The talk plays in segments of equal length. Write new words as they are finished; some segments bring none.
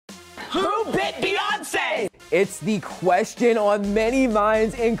Who bit Beyonce? It's the question on many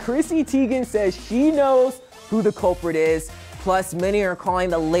minds, and Chrissy Teigen says she knows who the culprit is. Plus, many are calling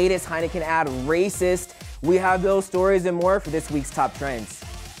the latest Heineken ad racist. We have those stories and more for this week's Top Trends.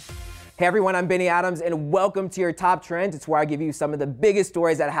 Hey everyone, I'm Benny Adams and welcome to your Top Trends. It's where I give you some of the biggest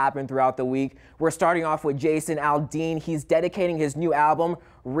stories that happened throughout the week. We're starting off with Jason Aldean. He's dedicating his new album,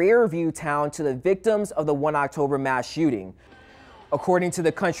 Rearview Town, to the victims of the 1 October mass shooting. According to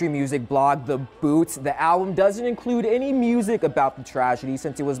the country music blog, The Boot, the album doesn't include any music about the tragedy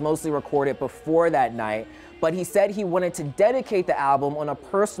since it was mostly recorded before that night, but he said he wanted to dedicate the album on a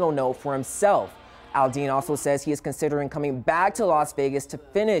personal note for himself. Aldean also says he is considering coming back to Las Vegas to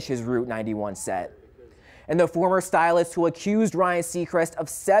finish his Route 91 set. And the former stylist who accused Ryan Seacrest of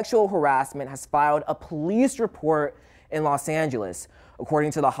sexual harassment has filed a police report in Los Angeles.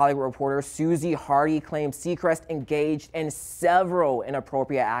 According to The Hollywood Reporter, Susie Hardy claims Seacrest engaged in several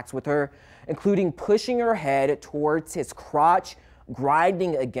inappropriate acts with her, including pushing her head towards his crotch,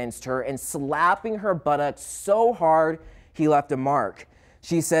 grinding against her, and slapping her buttocks so hard he left a mark.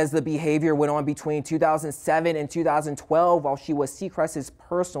 She says the behavior went on between 2007 and 2012 while she was Seacrest's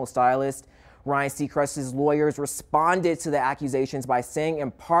personal stylist. Ryan Seacrest's lawyers responded to the accusations by saying, in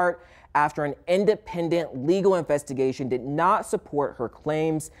part, after an independent legal investigation did not support her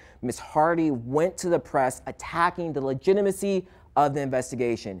claims, Ms. Hardy went to the press attacking the legitimacy of the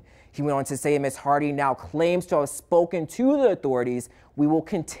investigation. He went on to say Ms. Hardy now claims to have spoken to the authorities. We will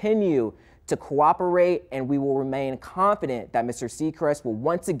continue to cooperate and we will remain confident that Mr. Seacrest will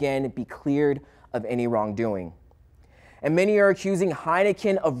once again be cleared of any wrongdoing. And many are accusing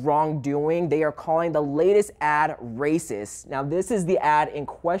Heineken of wrongdoing. They are calling the latest ad racist. Now, this is the ad in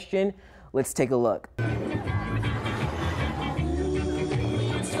question. Let's take a look.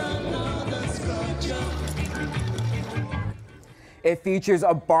 It features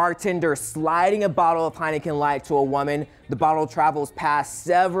a bartender sliding a bottle of Heineken Light to a woman. The bottle travels past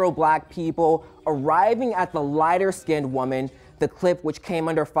several black people, arriving at the lighter-skinned woman. The clip, which came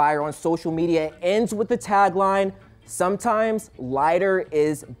under fire on social media, ends with the tagline, "Sometimes lighter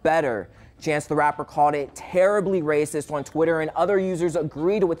is better." Chance the Rapper called it terribly racist on Twitter, and other users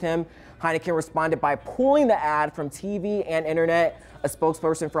agreed with him. Heineken responded by pulling the ad from TV and internet. A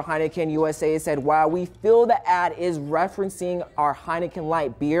spokesperson for Heineken USA said, while we feel the ad is referencing our Heineken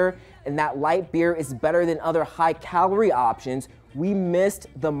Light beer, and that light beer is better than other high-calorie options, we missed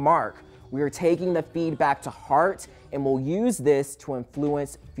the mark. We are taking the feedback to heart, and will use this to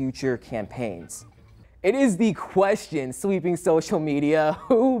influence future campaigns. It is the question sweeping social media: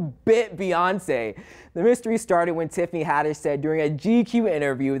 who bit Beyonce? The mystery started when Tiffany Haddish said during a GQ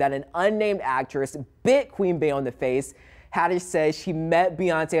interview that an unnamed actress bit Queen Bey on the face. Haddish says she met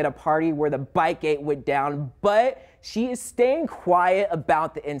Beyonce at a party where the Bikegate went down, but she is staying quiet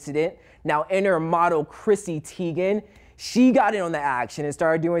about the incident. Now, enter model Chrissy Teigen. She got in on the action and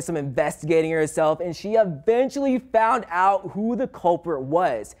started doing some investigating herself, and she eventually found out who the culprit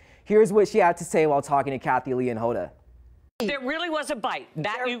was. Here's what she had to say while talking to Kathy Lee and Hoda. There really was a bite.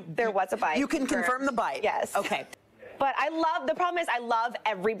 There was a bite. You can confirm the bite? Yes. Okay. But the problem is I love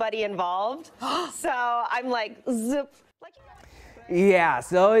everybody involved. So I'm like, zip. Yeah,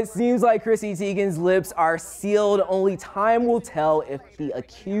 so it seems like Chrissy Teigen's lips are sealed. Only time will tell if the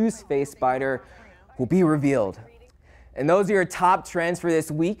accused face biter will be revealed. And those are your top trends for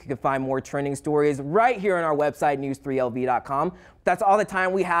this week. You can find more trending stories right here on our website, news3lv.com. That's all the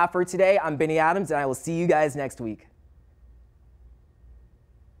time we have for today. I'm Benny Adams, and I will see you guys next week.